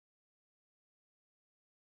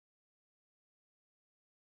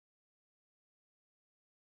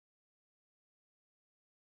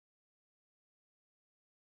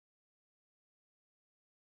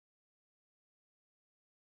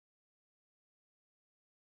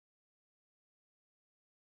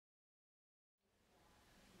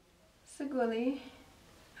Saguli.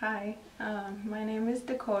 Hi, my name is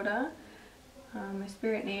Dakota. My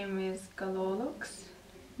spirit name is Galolux,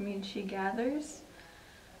 means she gathers.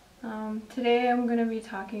 Today I'm going to be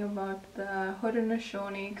talking about the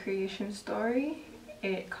Haudenosaunee Creation Story.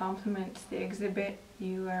 It complements the exhibit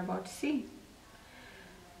you are about to see.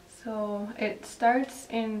 So it starts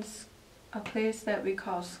in a place that we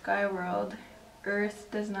call Sky World. Earth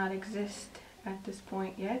does not exist at this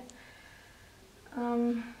point yet.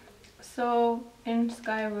 So in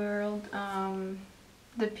Sky World,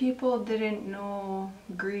 the people didn't know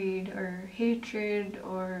greed or hatred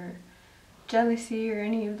or jealousy or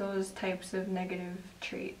any of those types of negative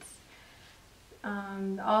traits.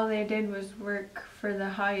 All they did was work for the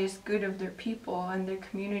highest good of their people and their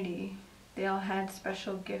community. They all had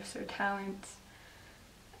special gifts or talents.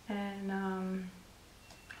 And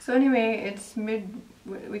so anyway,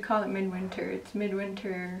 we call it midwinter. It's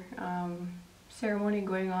midwinter ceremony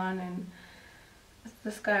going on in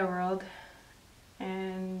the Sky World.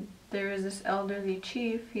 And there is this elderly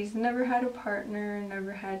chief. He's never had a partner,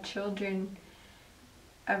 never had children,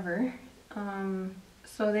 ever.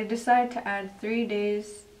 So they decide to add 3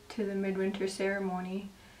 days to the midwinter ceremony,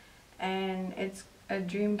 and it's a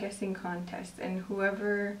dream guessing contest, and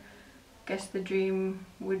whoever guessed the dream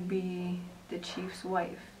would be the chief's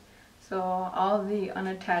wife. So all the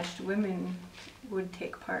unattached women would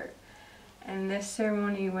take part. And this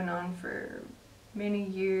ceremony went on for many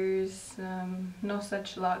years, no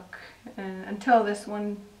such luck, and until this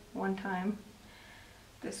one time,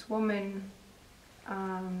 this woman,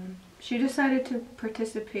 she decided to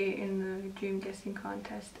participate in the dream guessing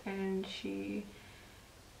contest, and she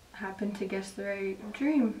happened to guess the right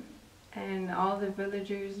dream. And all the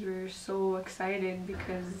villagers were so excited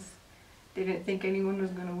because they didn't think anyone was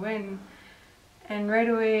going to win. And right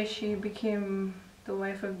away she became the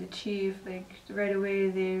wife of the chief. Like right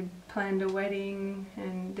away they planned a wedding,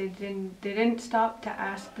 and they didn't stop to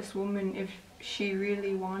ask this woman if she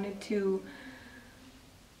really wanted to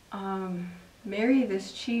marry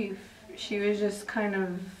this chief. She was just kind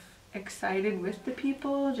of excited with the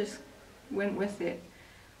people, just went with it.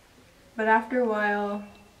 But after a while,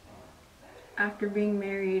 after being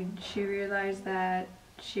married, she realized that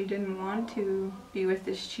she didn't want to be with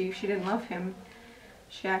this chief. She didn't love him.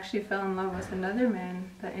 She actually fell in love with another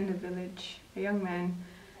man in the village, a young man.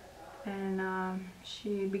 And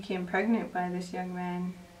she became pregnant by this young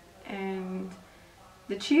man. And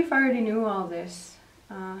the chief already knew all this.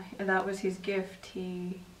 That was his gift.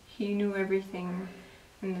 He knew everything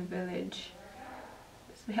in the village.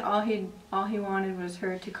 So all he wanted was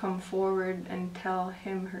her to come forward and tell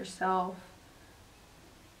him herself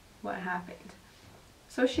what happened.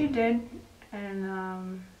 So she did,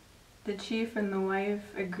 and the chief and the wife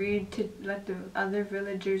agreed to let the other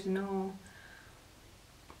villagers know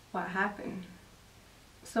what happened.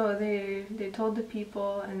 So they told the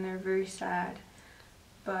people, and they're very sad.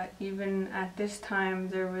 But even at this time,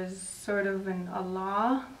 there was sort of a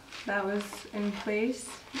law that was in place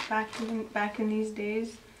back in these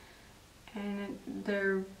days, and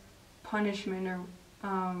their punishment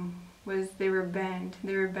was they were banned.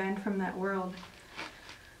 They were banned from that world.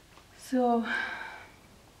 So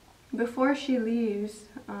before she leaves,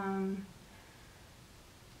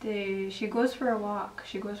 she goes for a walk.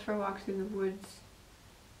 She goes for a walk through the woods,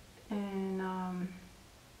 and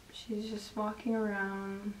she's just walking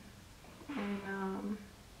around, and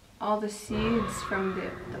all the seeds from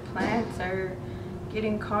the plants are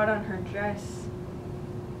getting caught on her dress,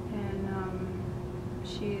 and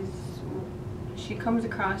she comes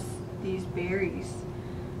across these berries,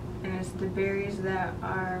 and it's the berries that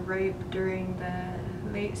are ripe during the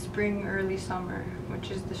late spring, early summer,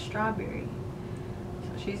 which is the strawberry.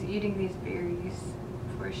 So she's eating these berries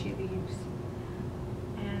before she leaves.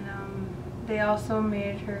 And they also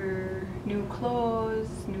made her new clothes,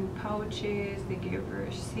 new pouches. They gave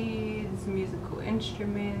her seeds, musical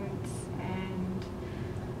instruments, and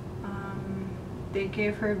they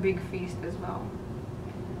gave her a big feast as well.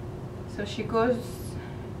 So she goes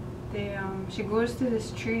to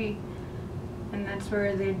this tree, and that's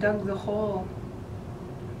where they dug the hole.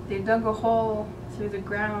 They dug a hole through the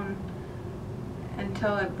ground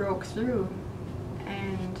until it broke through,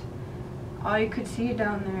 and all you could see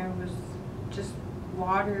down there was just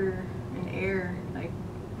water and air, like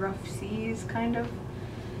rough seas kind of.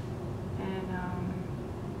 And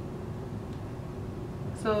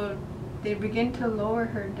so they begin to lower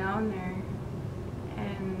her down there,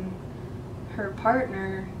 and her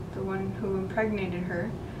partner, the one who impregnated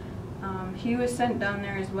her, he was sent down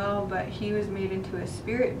there as well, but he was made into a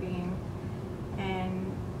spirit being,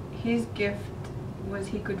 and his gift was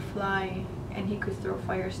he could fly and he could throw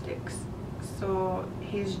fire sticks. So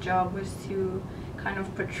his job was to kind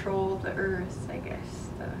of patrol the earth, I guess,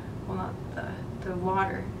 well, not the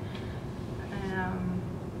water. And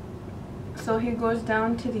so he goes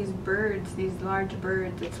down to these birds, these large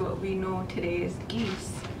birds. It's what we know today as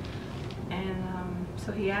geese. And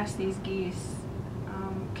so he asked these geese,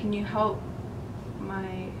 can you help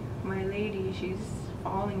my lady? She's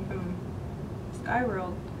falling from sky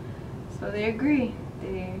world. So they agree.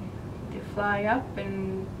 They fly up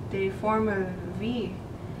and they form a V,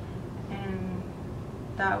 and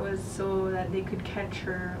that was so that they could catch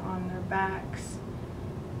her on their backs,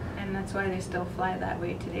 and that's why they still fly that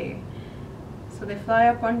way today. So they fly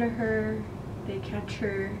up under her, they catch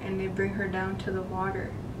her, and they bring her down to the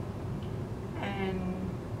water. And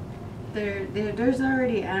there's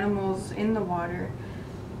already animals in the water,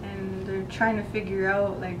 and they're trying to figure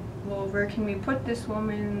out, like, well, where can we put this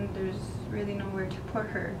woman? There's really nowhere to put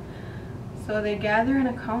her. So they gather in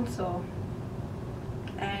a council,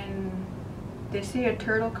 and they see a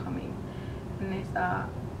turtle coming, and they thought,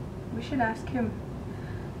 we should ask him.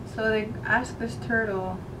 So they ask this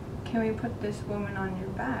turtle, can we put this woman on your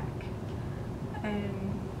back?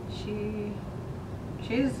 And she's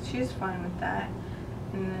fine with that.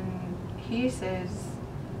 And then he says,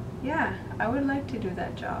 yeah, I would like to do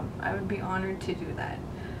that job. I would be honored to do that.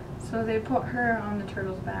 So they put her on the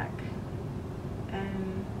turtle's back.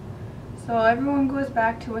 And so everyone goes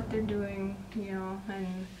back to what they're doing, you know,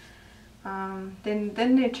 and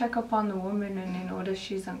then they check up on the woman, and they notice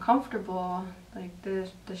she's uncomfortable. Like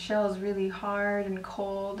the shell's really hard and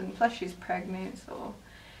cold, and plus she's pregnant, so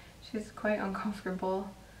she's quite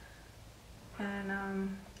uncomfortable.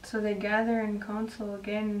 And so they gather in council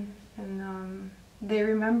again, and they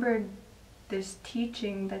remembered this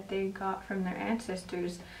teaching that they got from their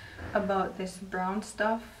ancestors about this brown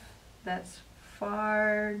stuff that's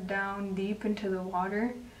far down deep into the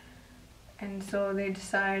water. And so they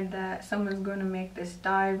decide that someone's going to make this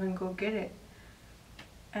dive and go get it.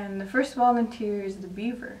 And the first volunteer is the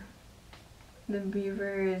beaver. The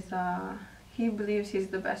beaver is, he believes he's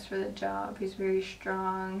the best for the job. He's very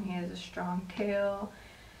strong, he has a strong tail.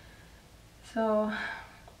 So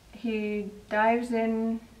he dives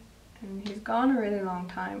in, and he's gone a really long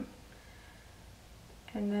time.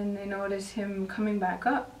 And then they notice him coming back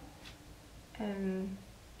up, and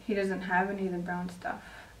he doesn't have any of the brown stuff.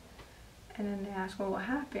 And then they ask, well, what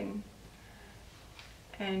happened?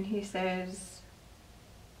 And he says,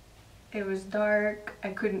 it was dark, I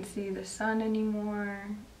couldn't see the sun anymore,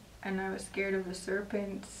 and I was scared of the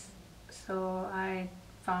serpents, so I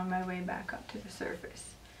found my way back up to the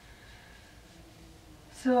surface.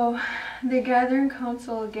 So they gather in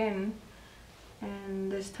council again,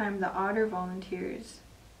 and this time the otter volunteers.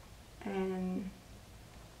 And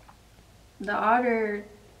the otter,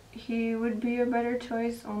 he would be a better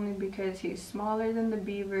choice only because he's smaller than the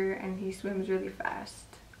beaver and he swims really fast,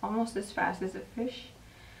 almost as fast as a fish.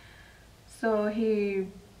 So he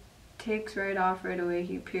takes right off right away.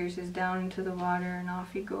 He pierces down into the water and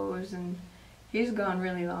off he goes, and he's gone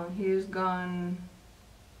really long. He's gone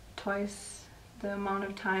twice the amount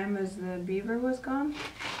of time as the beaver was gone.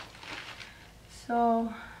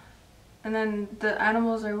 So, and then the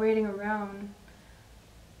animals are waiting around,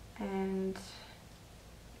 and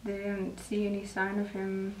they didn't see any sign of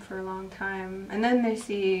him for a long time. And then they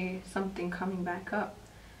see something coming back up,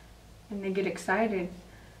 and they get excited.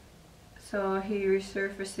 So he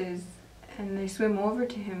resurfaces, and they swim over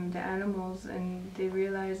to him, the animals, and they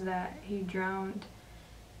realize that he drowned.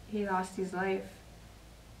 He lost his life.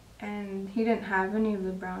 And he didn't have any of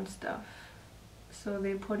the brown stuff. So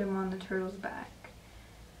they put him on the turtle's back.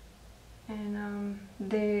 And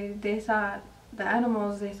they thought, the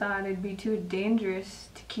animals, they thought it'd be too dangerous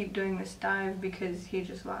to keep doing this dive because he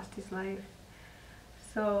just lost his life.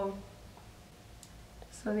 So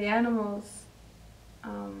the animals,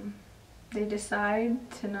 they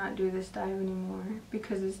decide to not do this dive anymore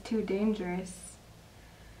because it's too dangerous.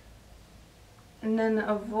 And then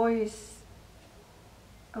a voice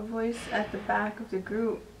at the back of the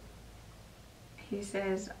group, he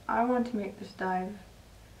says, I want to make this dive.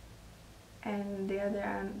 And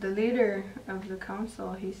the leader of the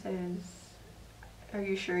council, he says, are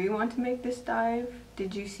you sure you want to make this dive?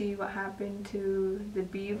 Did you see what happened to the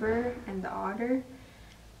beaver and the otter?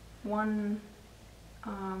 One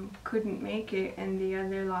couldn't make it and the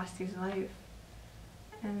other lost his life.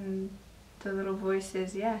 And the little voice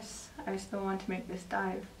says, yes, I still want to make this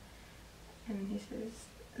dive. And he says,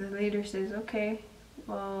 the leader says, okay,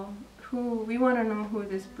 well, we want to know who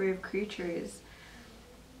this brave creature is.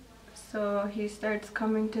 So he starts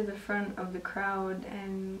coming to the front of the crowd,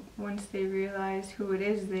 and once they realize who it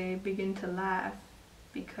is, they begin to laugh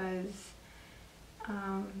because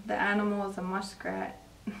The animal is a muskrat.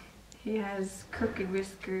 He has crooked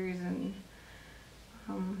whiskers and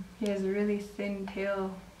he has a really thin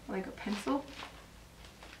tail, like a pencil.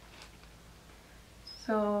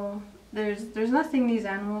 So there's nothing these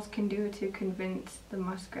animals can do to convince the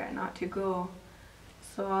muskrat not to go.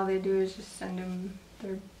 So all they do is just send him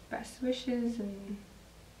their best wishes and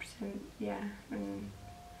and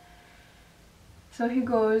so he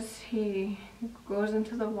goes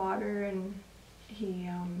into the water and he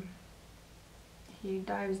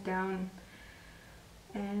dives down,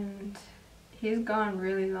 and he's gone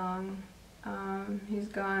really long. He's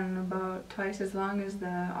gone about twice as long as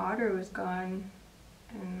the otter was gone,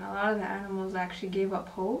 and a lot of the animals actually gave up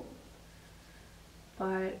hope.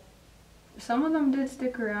 But some of them did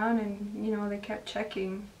stick around, and you know, they kept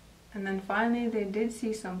checking, and then finally they did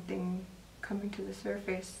see something coming to the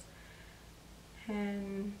surface,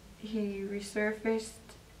 and he resurfaced,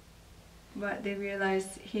 but they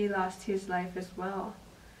realized he lost his life as well.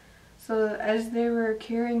 So as they were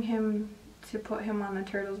carrying him to put him on the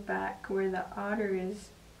turtle's back where the otter is,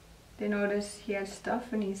 they noticed he had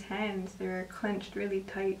stuff in his hands. They were clenched really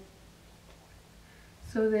tight.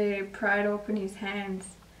 So they pried open his hands,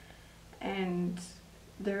 and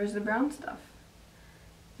there was the brown stuff.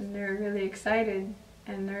 And they were really excited,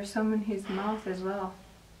 and there's some in his mouth as well.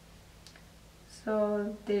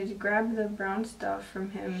 So they grab the brown stuff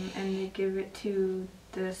from him and they give it to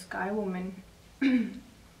the Sky Woman.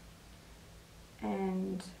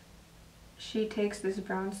 And she takes this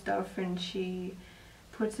brown stuff and she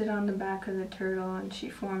puts it on the back of the turtle, and she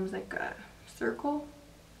forms like a circle.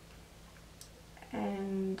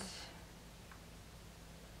 And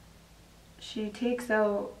she takes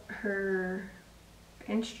out her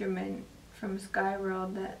instrument from Sky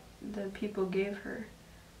World that the people gave her,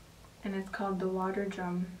 and it's called the water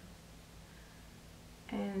drum.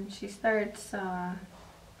 And she starts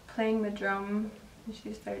playing the drum, and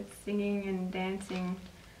she starts singing and dancing.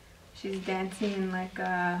 She's dancing in like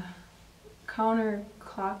a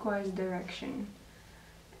counterclockwise direction,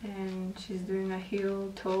 and she's doing a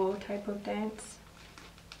heel-toe type of dance.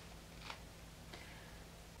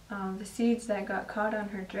 The seeds that got caught on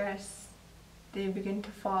her dress, they begin to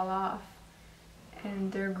fall off,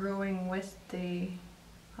 and they're growing with the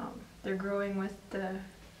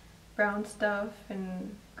brown stuff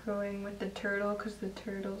and growing with the turtle, because the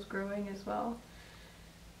turtle's growing as well.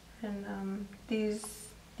 And these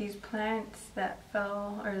plants that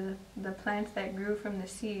fell, or the plants that grew from the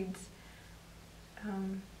seeds,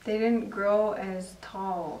 they didn't grow as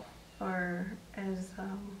tall or as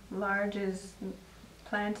large as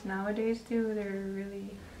plants nowadays do. They're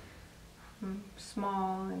really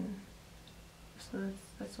small, and so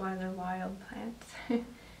that's why they're wild plants.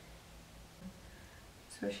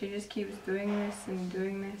 So she just keeps doing this and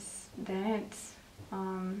doing this dance.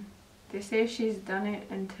 They say she's done it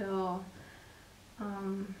until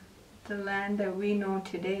the land that we know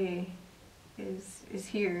today is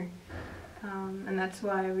here, and that's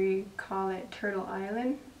why we call it Turtle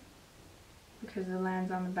Island, because the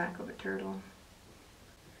land's on the back of a turtle.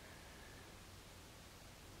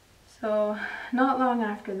 So not long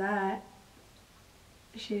after that,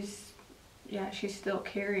 she's still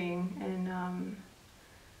carrying, and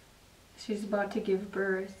she's about to give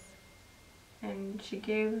birth, and she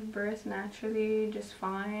gave birth naturally, just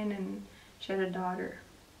fine, and she had a daughter.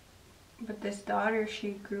 But this daughter,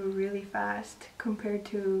 she grew really fast compared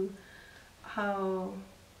to how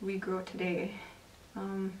we grow today.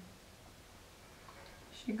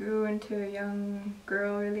 She grew into a young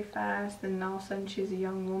girl really fast, and all of a sudden she's a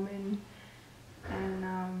young woman.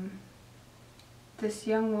 And this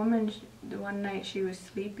young woman, one night she was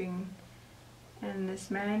sleeping, and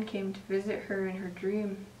this man came to visit her in her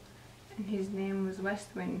dream, and his name was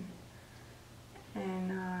Westwind.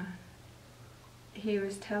 And he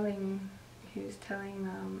was telling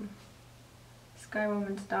Sky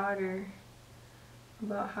Woman's daughter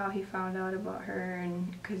about how he found out about her,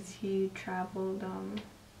 and because he traveled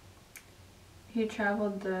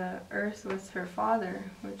the earth with her father,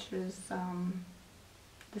 which is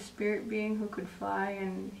the spirit being who could fly,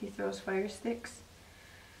 and he throws fire sticks.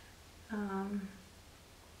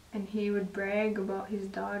 And he would brag about his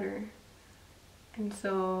daughter, and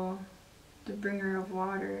so the bringer of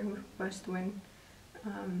water, Westwind,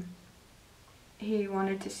 he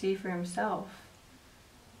wanted to see for himself.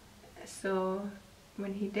 So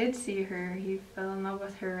when he did see her, he fell in love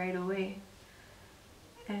with her right away.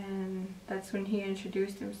 And that's when he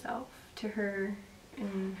introduced himself to her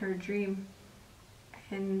in her dream.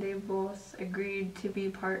 And they both agreed to be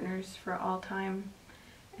partners for all time,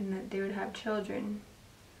 and that they would have children.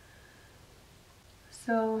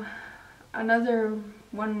 So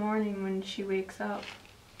one morning when she wakes up,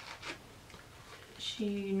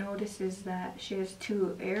 she notices that she has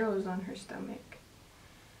 2 arrows on her stomach.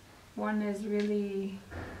 One is really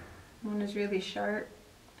sharp,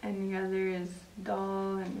 and the other is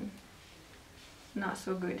dull and not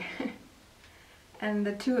so good. And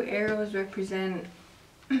the 2 arrows represent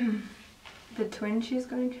the twin she's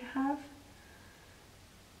going to have.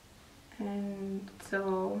 And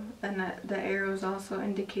so, the arrows also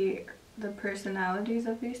indicate the personalities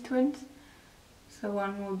of these twins. So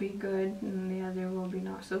one will be good and the other will be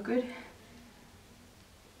not so good.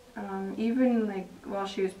 Even like while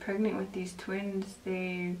she was pregnant with these twins,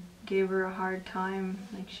 they gave her a hard time.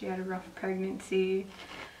 Like, she had a rough pregnancy.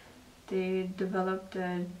 They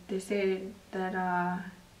say that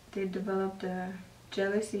they developed a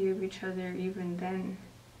jealousy of each other even then,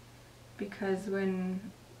 because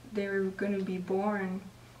when they were going to be born,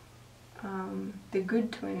 the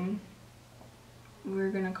good twin,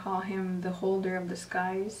 we're going to call him the holder of the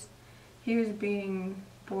skies, he was being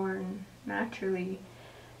born naturally,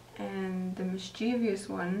 and the mischievous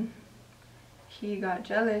one, he got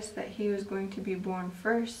jealous that he was going to be born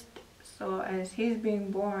first. So as he's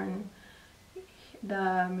being born,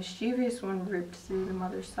 the mischievous one ripped through the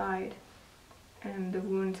mother's side, and the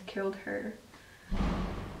wounds killed her.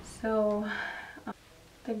 So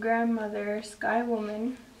the grandmother, Sky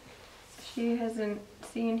Woman, she hasn't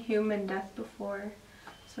seen human death before,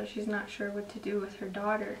 so she's not sure what to do with her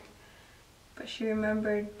daughter. But she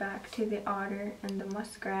remembered back to the otter and the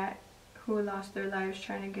muskrat who lost their lives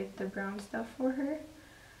trying to get the brown stuff for her.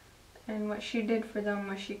 And what she did for them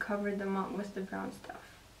was she covered them up with the brown stuff.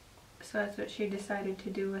 So that's what she decided to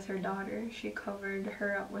do with her daughter. She covered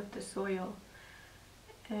her up with the soil.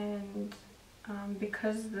 And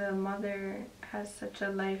because the mother has such a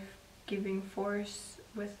life-giving force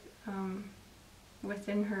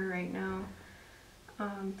within her right now,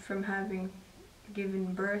 from having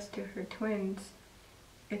given birth to her twins,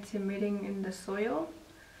 it's emitting in the soil.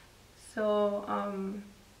 So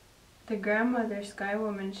the grandmother, Sky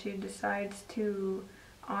Woman, she decides to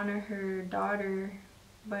honor her daughter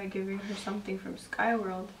by giving her something from Sky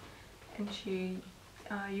World, and she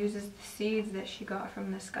uses the seeds that she got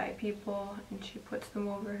from the sky people, and she puts them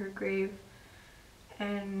over her grave.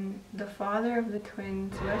 And the father of the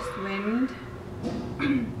twins, West Wind,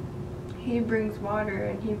 he brings water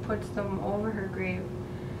and he puts them over her grave.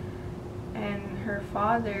 And her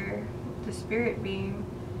father, the spirit being,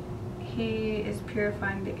 he is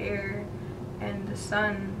purifying the air, and the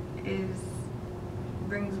sun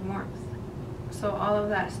brings warmth. So all of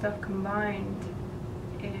that stuff combined,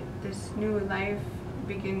 this new life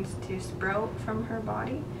begins to sprout from her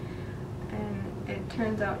body, and it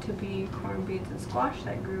turns out to be corn beans and squash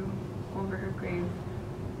that grew over her grave.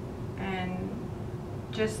 And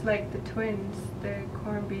just like the twins, the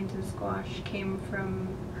corn beans and squash came from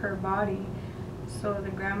her body. So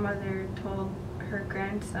the grandmother told her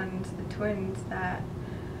grandsons, the twins, that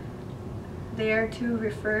they are to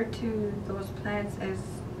refer to those plants as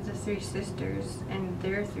the 3 sisters and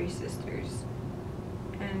their 3 sisters.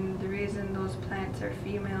 And the reason those plants are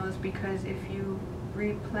female is because if you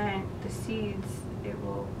replant the seeds, it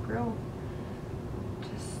will grow.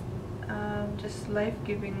 Just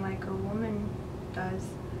life-giving like a woman does.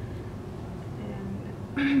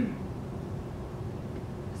 And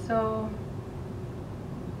so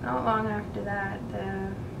not long after that,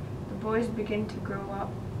 the boys begin to grow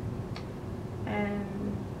up,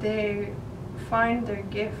 and they find their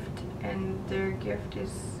gift, and their gift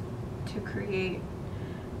is to create.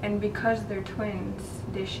 And because they're twins,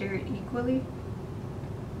 they share it equally.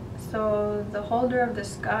 So the holder of the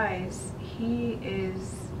skies, he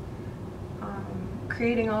is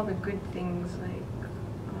creating all the good things, like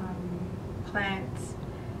plants.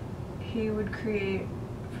 He would create,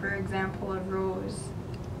 for example, a rose,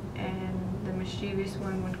 and the mischievous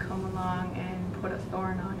one would come along and put a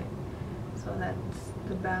thorn on it. So that's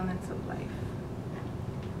the balance of life.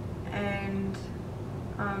 And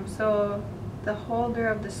so the holder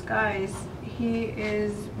of the skies, he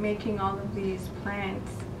is making all of these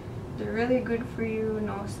plants. They're really good for you,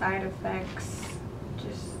 no side effects,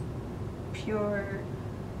 just pure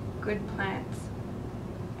good plants.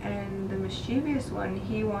 And the mischievous one,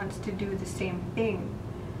 he wants to do the same thing.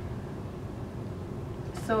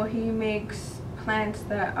 So he makes plants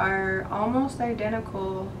that are almost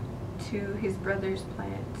identical to his brother's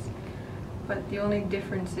plants, but the only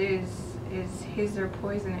difference is his are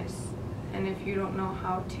poisonous, and if you don't know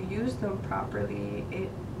how to use them properly, it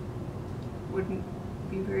wouldn't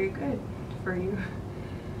be very good for you.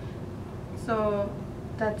 So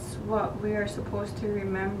that's what we are supposed to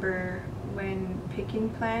remember when picking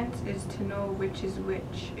plants, is to know which is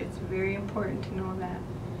which. It's very important to know that.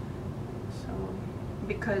 So,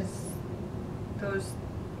 because those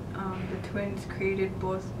the twins created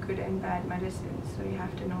both good and bad medicines, so you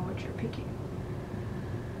have to know what you're picking.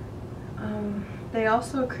 They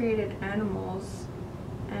also created animals,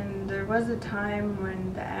 and there was a time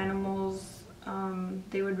when the animals,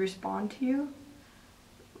 they would respond to you.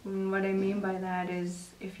 And what I mean by that is,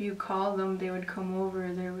 if you call them, they would come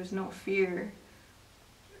over. There was no fear.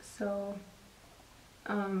 So,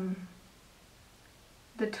 the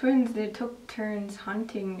twins, they took turns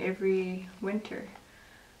hunting every winter.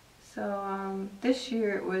 So this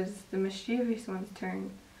year it was the mischievous one's turn,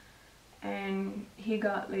 and he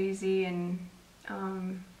got lazy, and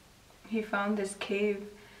he found this cave,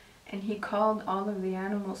 and he called all of the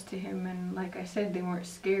animals to him, and like I said, they weren't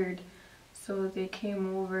scared. So they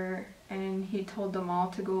came over, and he told them all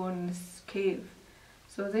to go in this cave.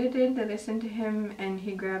 So they did, they listened to him, and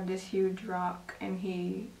he grabbed this huge rock and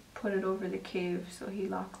he put it over the cave, so he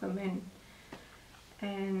locked them in.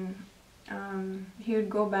 And he would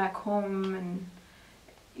go back home, and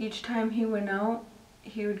each time he went out,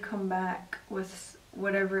 he would come back with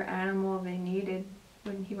whatever animal they needed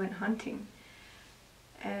when he went hunting.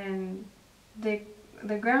 And the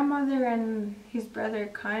grandmother and his brother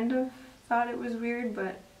kind of thought it was weird,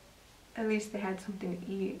 but at least they had something to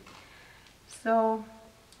eat. So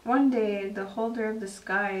one day, the holder of the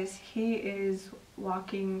skies, he is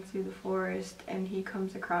walking through the forest, and he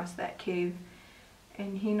comes across that cave,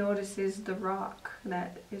 and he notices the rock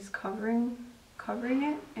that is covering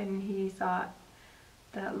it, and he thought,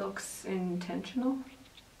 that looks intentional,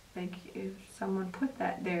 like if someone put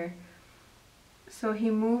that there. So he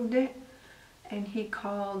moved it, and he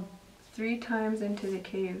called 3 times into the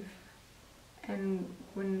cave. And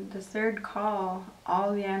when the third call,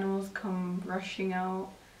 all the animals come rushing out,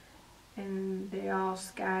 and they all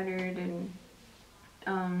scattered, and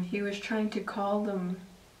he was trying to call them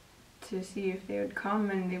to see if they would come,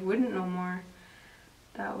 and they wouldn't no more.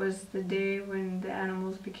 That was the day when the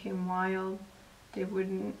animals became wild. They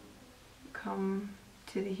wouldn't come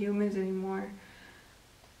to the humans anymore,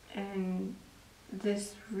 and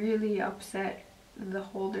this really upset the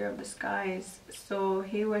holder of the skies. So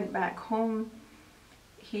he went back home,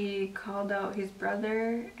 he called out his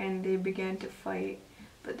brother, and they began to fight,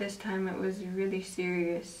 but this time it was really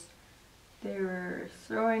serious. They were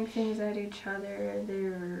throwing things at each other, they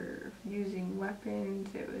were using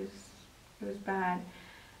weapons, it was bad.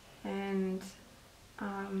 And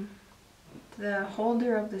the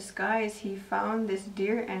holder of the skies, he found this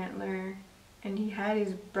deer antler, and he had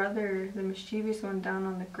his brother, the mischievous one, down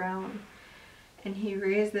on the ground, and he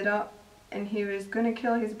raised it up, and he was going to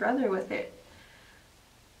kill his brother with it.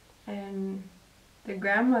 And the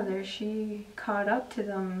grandmother, she caught up to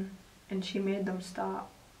them, and she made them stop.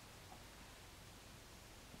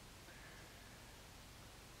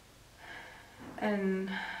 And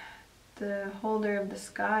the holder of the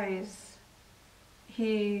skies,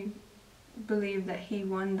 he believed that he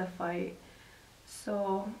won the fight,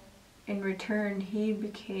 so in return he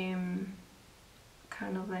became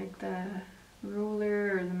kind of like the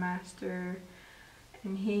ruler or the master,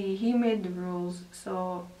 and he made the rules.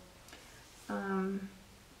 So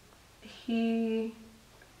he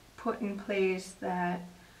put in place that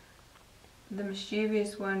the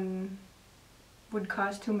mischievous one would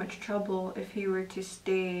cause too much trouble if he were to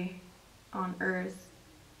stay on Earth,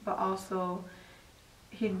 but also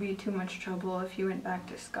he'd be too much trouble if he went back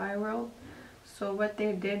to Sky World. So what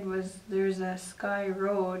they did was, there's a sky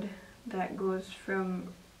road that goes from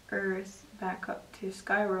Earth back up to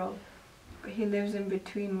Sky World, but he lives in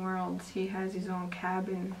between worlds. He has his own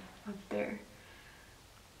cabin up there,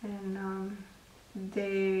 and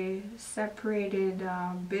they separated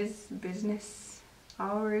business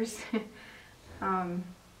hours.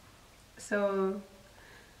 So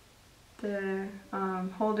the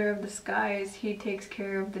holder of the skies, he takes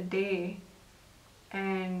care of the day,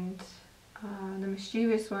 and the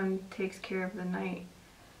mischievous one takes care of the night.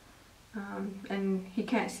 And he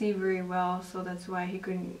can't see very well, so that's why he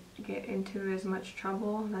couldn't get into as much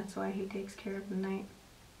trouble. That's why he takes care of the night.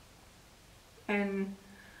 And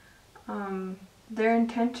their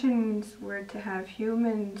intentions were to have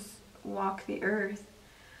humans walk the earth.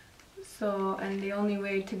 So, and the only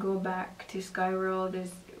way to go back to Sky World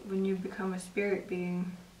is when you become a spirit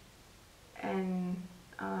being. And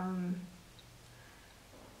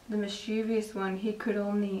the mischievous one, he could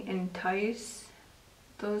only entice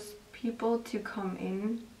those people to come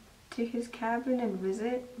in to his cabin and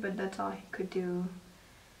visit, but that's all he could do.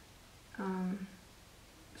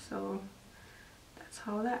 So that's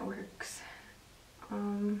how that works.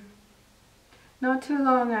 Not too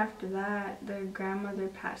long after that, their grandmother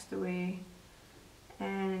passed away,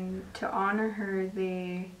 and to honor her,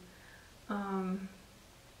 they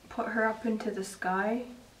put her up into the sky,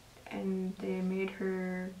 and they made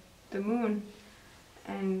her the moon,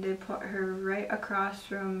 and they put her right across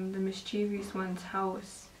from the mischievous one's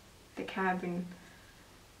house, the cabin,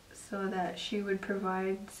 so that she would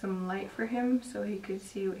provide some light for him so he could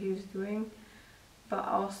see what he was doing, but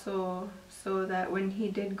also so that when he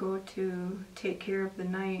did go to take care of the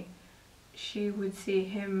night, she would see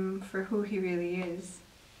him for who he really is.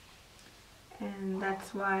 And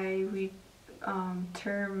that's why we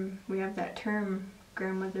have that term,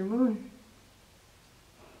 Grandmother Moon.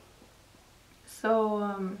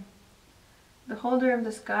 So the holder of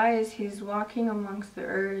the skies, he's walking amongst the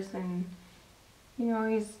earth, and you know,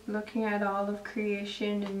 he's looking at all of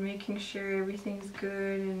creation and making sure everything's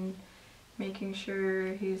good and making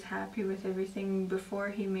sure he's happy with everything before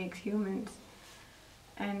he makes humans.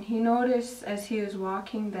 And he noticed as he was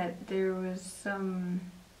walking that there was some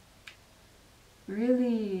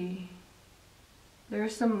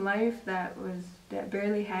life that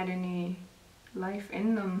barely had any life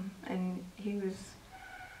in them, and he was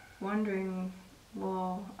wondering,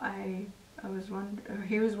 well,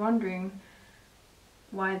 he was wondering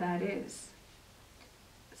why that is.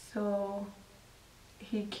 So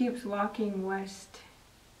he keeps walking west,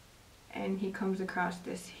 and he comes across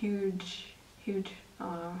this huge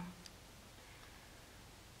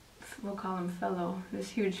we'll call him fellow,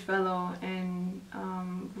 and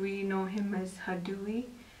we know him as Haudenosaunee.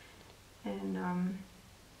 And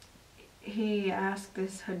he asked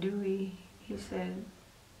this Haudenosaunee, he said,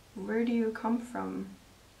 "Where do you come from?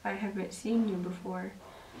 I haven't seen you before."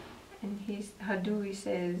 And Haudenosaunee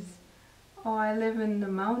says, "Oh, I live in the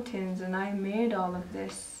mountains and I made all of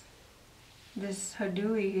this." This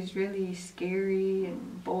Haudenosaunee is really scary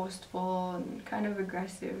and boastful and kind of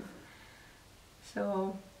aggressive.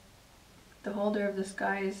 So the holder of the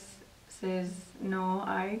skies says, "No,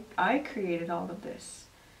 I created all of this."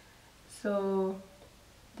 So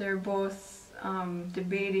they're both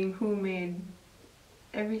debating who made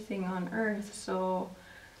everything on Earth. So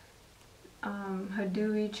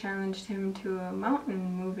Haudenosaunee challenged him to a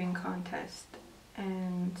mountain moving contest.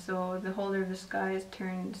 And so the holder of the skies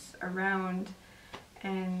turns around,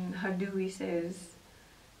 and Haudenosaunee says,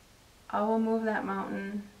 "I will move that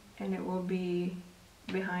mountain and it will be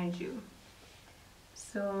behind you."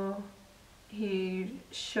 So he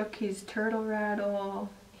shook his turtle rattle,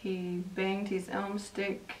 he banged his elm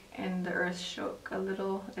stick, and the earth shook a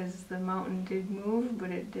little as the mountain did move,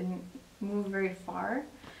 but it didn't move very far.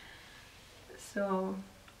 So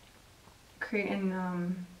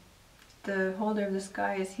the holder of the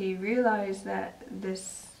skies, he realized that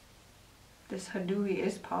this Haudenosaunee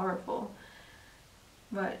is powerful,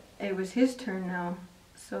 but it was his turn now.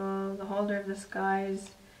 So the holder of the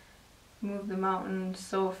skies moved the mountain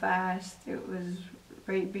so fast it was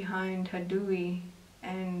right behind Haudenosaunee,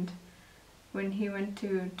 and when he went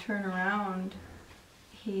to turn around,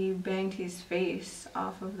 he banged his face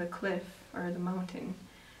off of the cliff or the mountain.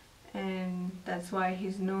 And that's why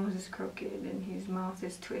his nose is crooked and his mouth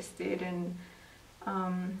is twisted, and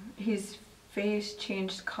his face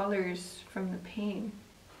changed colors from the pain.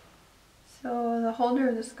 So the holder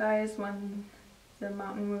of the skies won the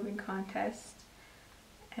mountain moving contest,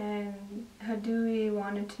 and Haudenosaunee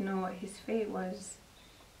wanted to know what his fate was.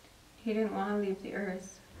 He didn't want to leave the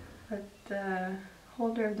earth, but the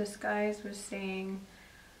holder of the skies was saying,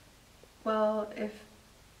 "Well, if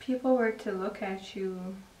people were to look at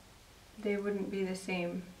you, they wouldn't be the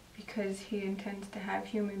same, because he intends to have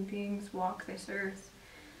human beings walk this earth.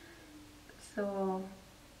 So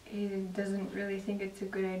he doesn't really think it's a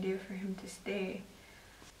good idea for him to stay."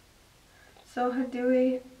 So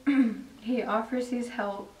Haudenosaunee, he offers his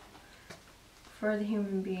help for the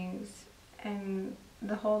human beings, and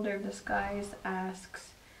the holder of the skies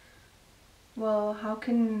asks, "Well, how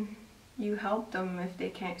can you help them if they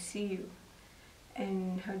can't see you?"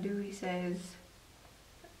 And Haudenosaunee says,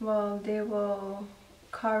 "Well, they will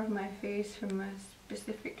carve my face from a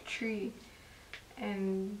specific tree,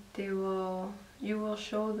 and you will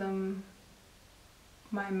show them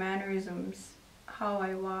my mannerisms, how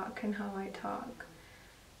I walk and how I talk,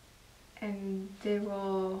 and they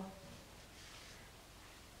will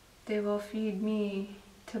feed me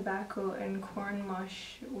tobacco and corn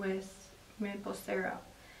mush with maple syrup,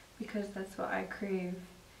 because that's what I crave,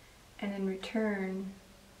 and in return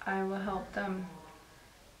I will help them,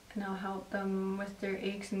 and I'll help them with their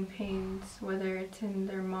aches and pains, whether it's in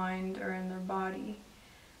their mind or in their body,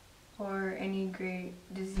 or any great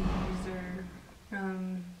disease or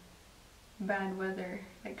bad weather,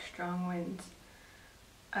 like strong winds,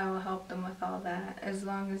 I will help them with all that as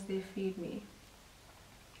long as they feed me.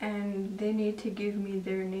 And they need to give me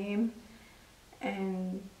their name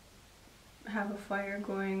and have a fire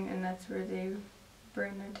going, and that's where they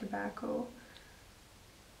burn their tobacco.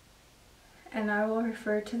 And I will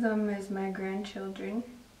refer to them as my grandchildren,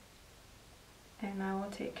 and I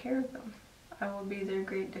will take care of them. I will be their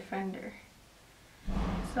great defender.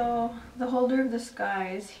 So the holder of the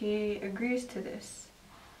skies, he agrees to this.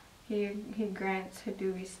 He grants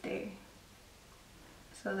Haudenosaunee stay.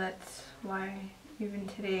 So that's why even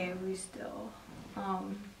today we still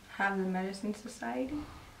have the medicine society,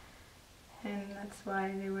 and that's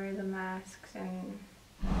why they wear the masks. And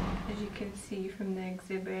as you can see from the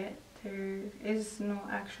exhibit, there is no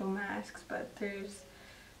actual masks, but there's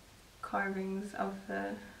carvings of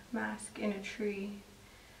the mask in a tree.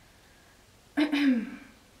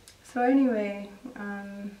 So anyway,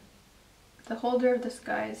 the holder of the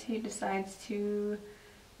skies, he decides to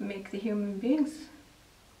make the human beings,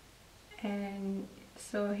 and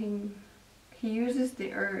so he uses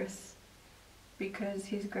the earth because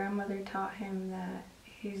his grandmother taught him that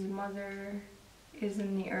his mother is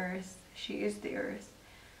in the earth, she is the earth.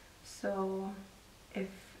 So if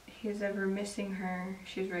he's ever missing her,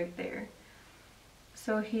 she's right there.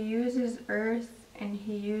 So he uses earth, and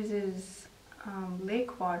he uses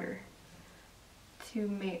lake water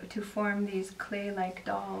to form these clay-like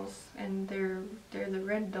dolls, and they're the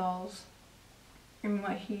red dolls. And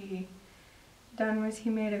what he done was he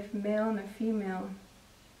made a male and a female,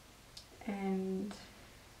 and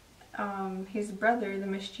his brother, the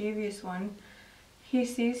mischievous one, he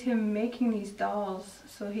sees him making these dolls,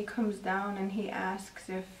 so he comes down and he asks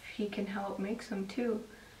if he can help make some too.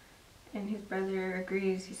 And his brother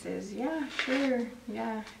agrees. He says, yeah, sure,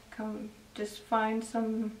 yeah, come, just find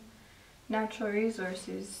some natural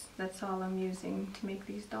resources. That's all I'm using to make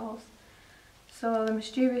these dolls. So the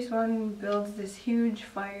mischievous one builds this huge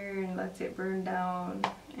fire and lets it burn down,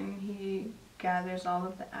 and he gathers all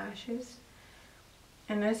of the ashes.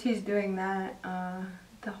 And as he's doing that,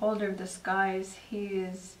 the holder of the skies, he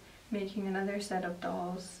is making another set of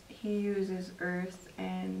dolls. He uses earth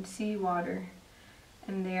and seawater,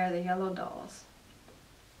 and they are the yellow dolls.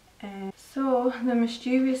 And so the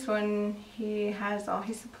mischievous one, he has all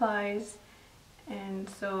his supplies, and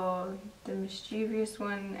so the mischievous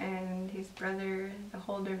one and his brother, the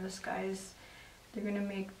holder of the skies, they're gonna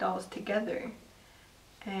make dolls together.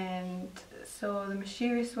 And so the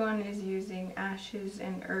mischievous one is using ashes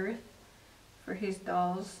and earth for his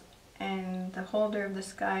dolls, and the holder of the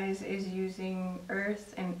skies is using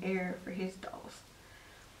earth and air for his dolls.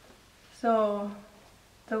 So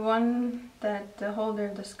the one that the holder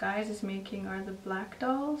of the skies is making are the black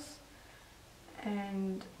dolls,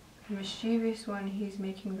 and the mischievous one, he's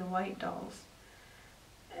making the white dolls.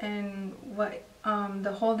 And what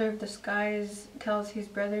the holder of the skies tells his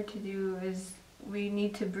brother to do is we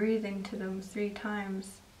need to breathe into them 3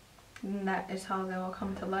 times, and that is how they will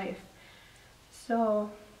come to life. So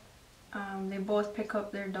they both pick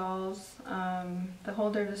up their dolls. The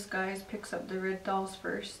holder of the skies picks up the red dolls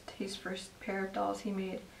first, his first pair of dolls he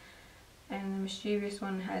made, and the mischievous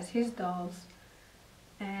one has his dolls.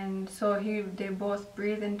 And so they both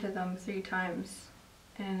breathe into them 3 times,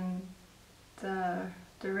 and the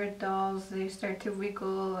red dolls, they start to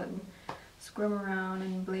wiggle and squirm around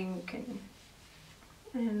and blink,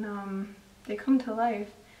 and they come to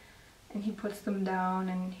life, and he puts them down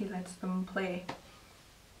and he lets them play.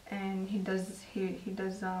 And he does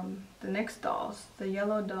the next dolls, the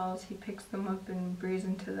yellow dolls, he picks them up and breathes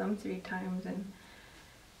into them 3 times, and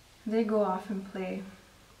they go off and play.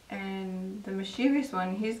 And the mischievous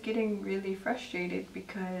one, he's getting really frustrated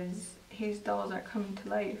because his dolls are coming to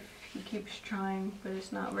life. He keeps trying, but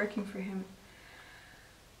it's not working for him.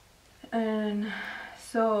 And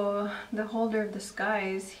so the holder of the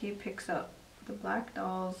skies, he picks up the black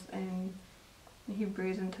dolls and he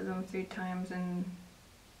breathes into them 3 times, and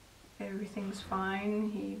everything's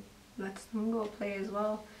fine. He lets them go play as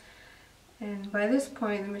well. And by this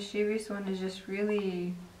point, the mischievous one is just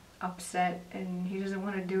really upset, and he doesn't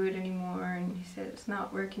want to do it anymore, and he said it's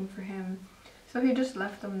not working for him. So he just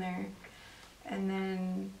left them there. And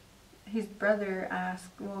then his brother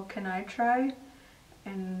asked, well, can I try?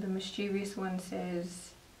 And the mischievous one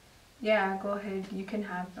says, yeah, go ahead, you can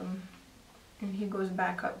have them. And he goes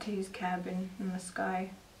back up to his cabin in the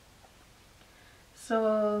sky.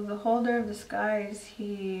 So the holder of the skies,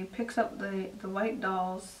 he picks up the white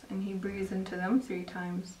dolls and he breathes into them 3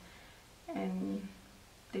 times, and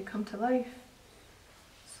they come to life.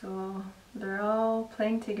 So they're all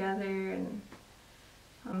playing together, and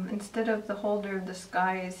Instead of the holder of the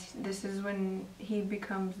skies, this is when he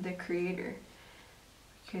becomes the creator,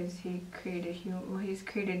 because he's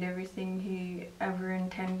created everything he ever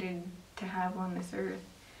intended to have on this earth.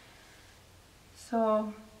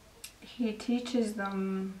 So he teaches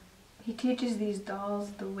these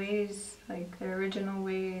dolls the ways, like the original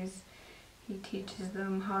ways. He teaches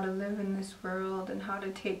them how to live in this world and how to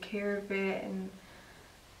take care of it and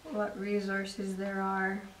what resources there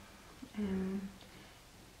are. And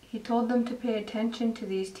he told them to pay attention to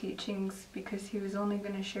these teachings because he was only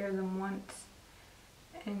going to share them once.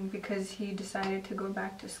 And because he decided to go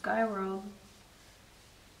back to Skyworld.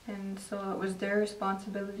 And so it was their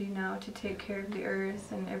responsibility now to take care of the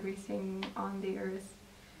earth and everything on the earth.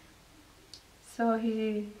 So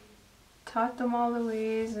he taught them all the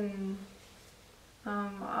ways, and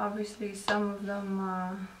obviously some of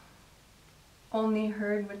them only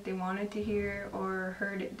heard what they wanted to hear or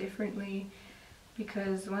heard it differently,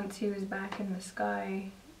 because once he was back in the sky,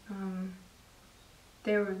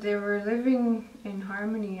 they were living in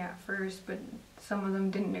harmony at first, but some of them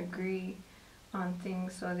didn't agree on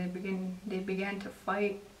things, so they began to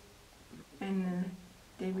fight, and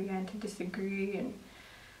they began to disagree, and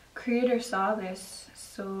Creator saw this,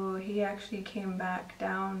 so he actually came back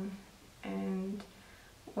down, and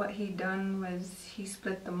what he done was he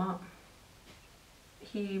split them up.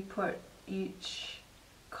 He put each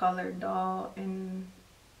colored doll in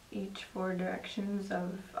each 4 directions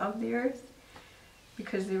of the earth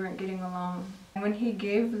because they weren't getting along. When he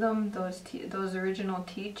gave them those original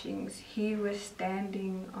teachings, he was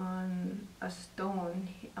standing on a stone.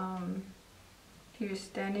 He was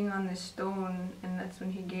standing on this stone, and that's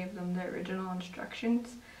when he gave them the original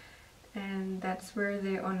instructions. And that's where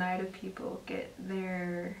the Oneida people get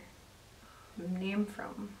their name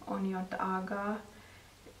from. Oneotaaga,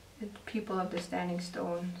 it's people of the standing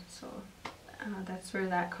stone. So that's where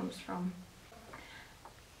that comes from.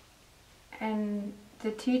 And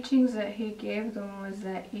the teachings that he gave them was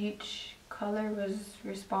that each color was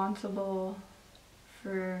responsible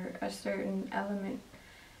for a certain element,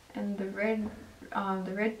 and the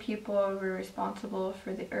red people were responsible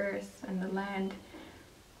for the earth and the land,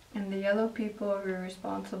 and the yellow people were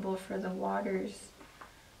responsible for the waters,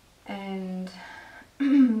 and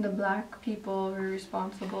the black people were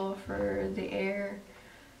responsible for the air.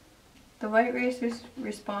 The white race was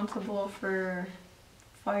responsible for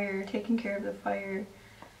fire, taking care of the fire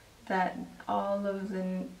that all of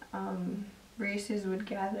the races would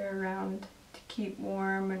gather around to keep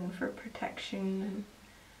warm and for protection and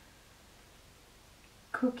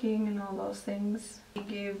cooking and all those things. He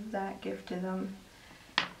gave that gift to them,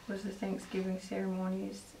 was the Thanksgiving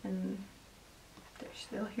ceremonies, and they're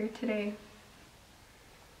still here today.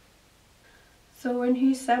 So when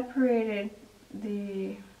he separated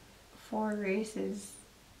the 4 races,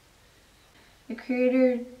 the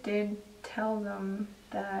Creator did tell them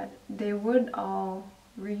that they would all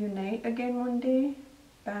reunite again one day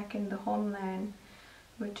back in the homeland,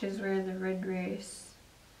 which is where the red race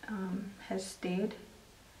has stayed.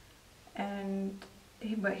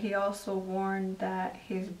 But he also warned that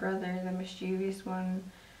his brother, the mischievous one,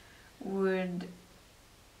 would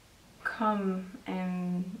come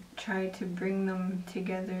and try to bring them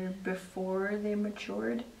together before they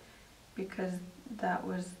matured, because that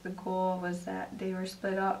was the goal, was that they were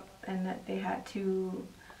split up and that they had to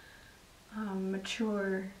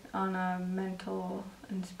mature on a mental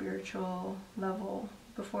and spiritual level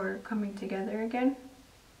before coming together again.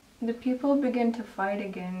 The people begin to fight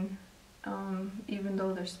again, even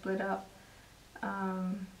though they're split up.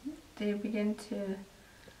 They begin to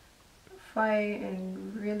fight,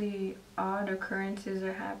 and really odd occurrences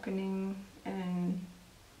are happening, and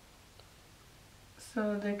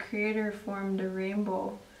so the Creator formed a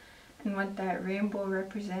rainbow, and what that rainbow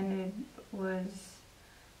represented was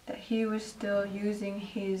that he was still using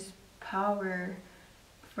his power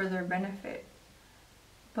for their benefit.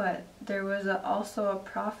 But there was also a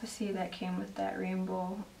prophecy that came with that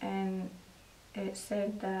rainbow, and it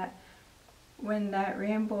said that when that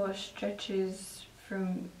rainbow stretches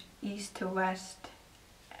from east to west,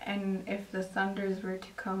 and if the thunders were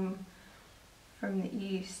to come from the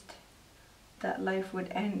east, that life would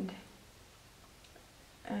end.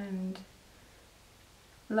 And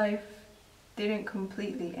life didn't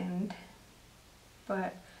completely end,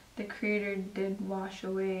 but the Creator did wash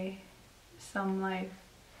away some life,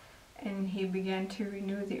 and he began to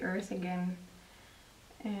renew the earth again.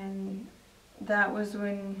 And that was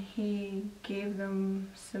when he gave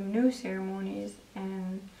them some new ceremonies,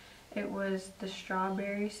 and it was the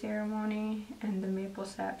strawberry ceremony and the maple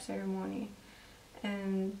sap ceremony.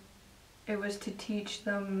 And it was to teach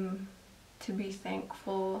them to be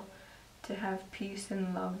thankful, to have peace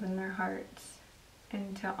and love in their hearts,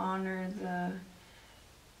 and to honor the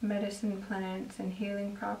medicine plants and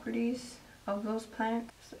healing properties of those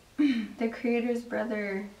plants. The creator's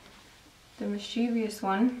brother, the mischievous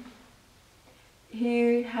one,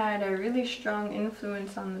 he had a really strong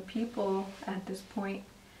influence on the people at this point,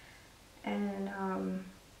 and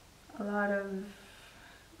a lot of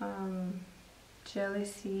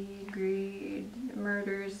jealousy, greed,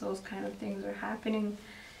 murders, those kind of things were happening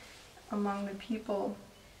among the people.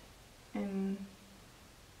 And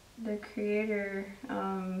the creator,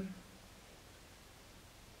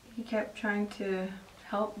 he kept trying to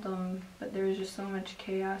help them, but there was just so much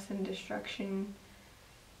chaos and destruction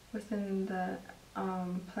within the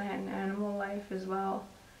plant and animal life as well.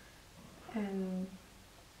 And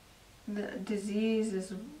the disease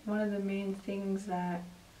is one of the main things that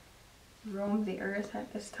roamed the earth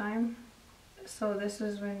at this time. So this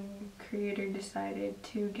was when Creator decided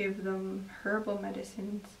to give them herbal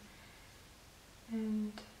medicines,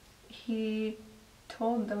 and he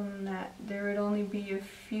told them that there would only be a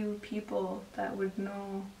few people that would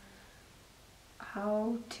know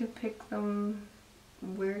how to pick them,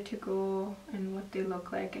 where to go, and what they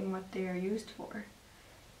look like and what they are used for.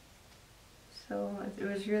 So it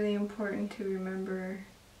was really important to remember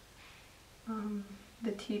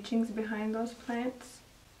the teachings behind those plants.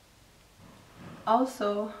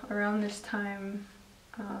 Also, around this time,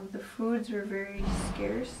 the foods were very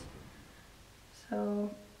scarce. So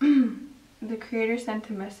the creator sent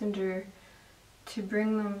a messenger to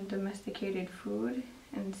bring them domesticated food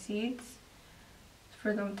and seeds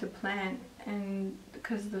for them to plant, and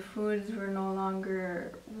because the foods were no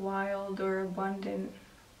longer wild or abundant.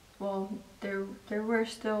 Well, there were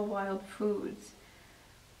still wild foods,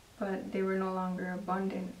 but they were no longer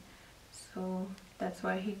abundant. So that's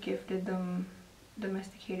why he gifted them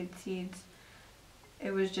domesticated seeds.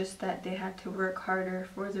 It was just that they had to work harder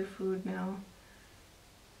for their food now.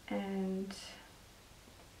 And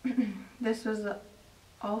this was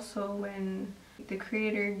also when the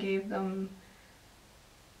creator gave them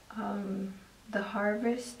the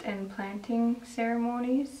harvest and planting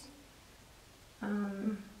ceremonies.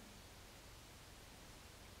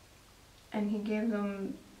 And he gave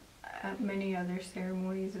them many other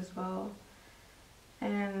ceremonies as well.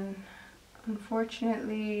 And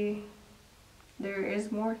unfortunately, there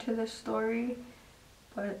is more to the story,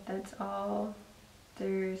 but that's all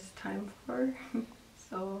there's time for.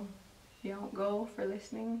 So, don't go for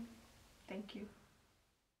listening. Thank you.